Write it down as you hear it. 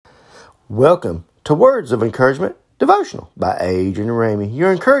Welcome to Words of Encouragement Devotional by Adrian Ramey.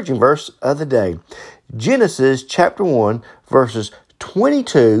 Your encouraging verse of the day, Genesis chapter 1, verses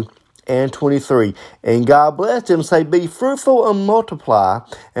 22 and 23. And God blessed him, say, be fruitful and multiply,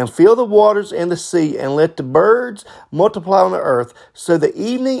 and fill the waters and the sea, and let the birds multiply on the earth. So the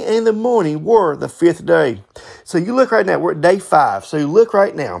evening and the morning were the fifth day. So you look right now, we're at day 5. So you look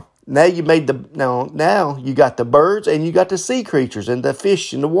right now. Now you got the birds and you got the sea creatures and the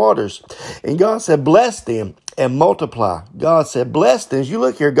fish in the waters. And God said, bless them and multiply. God said, bless them. As you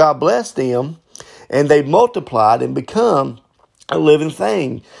look here, God blessed them and they multiplied and become a living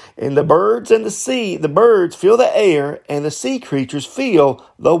thing. And the birds and the birds fill the air and the sea creatures fill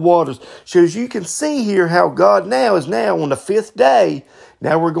the waters. So as you can see here how God is on the fifth day.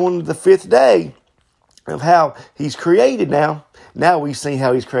 Now we're going to the fifth day of how he's created now. Now we see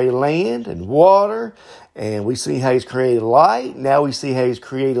how he's created land and water, and we see how he's created light. Now we see how he's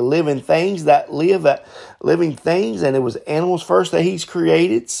created living things, and it was animals first that he's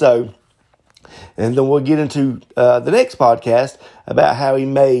created. So, and then we'll get into the next podcast about how he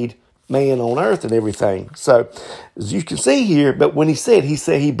made man on earth and everything. So, as you can see here, but when he said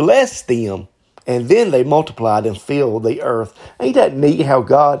he blessed them, and then they multiplied and filled the earth. Ain't that neat how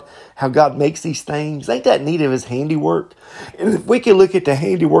God makes these things? Ain't that neat of his handiwork? And if we can look at the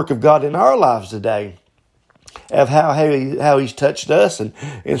handiwork of God in our lives today, of how he's touched us and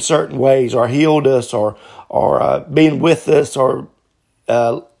in certain ways, or healed us, or been with us, or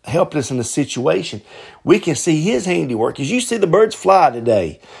helped us in a situation, we can see his handiwork. As you see the birds fly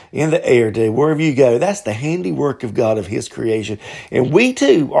today in the air today, wherever you go, that's the handiwork of God, of his creation. And we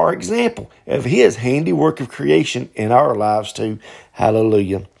too are an example of his handiwork of creation in our lives too.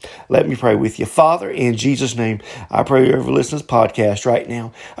 Hallelujah. Let me pray with you. Father, in Jesus' name, I pray you ever listen to this podcast right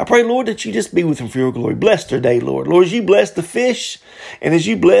now. I pray, Lord, that you just be with them for your glory. Bless their day, Lord. Lord, as you bless the fish and as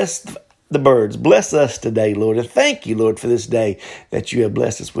you bless the birds, bless us today, Lord. And thank you, Lord, for this day that you have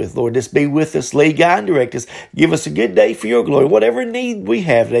blessed us with. Lord, just be with us, lead, guide, and direct us. Give us a good day for your glory. Whatever need we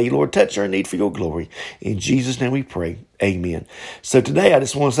have today, Lord, touch our need for your glory. In Jesus' name we pray. Amen. So today I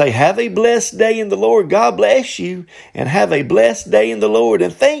just want to say, have a blessed day in the Lord. God bless you, and have a blessed day in the Lord.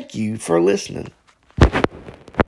 And thank you for listening.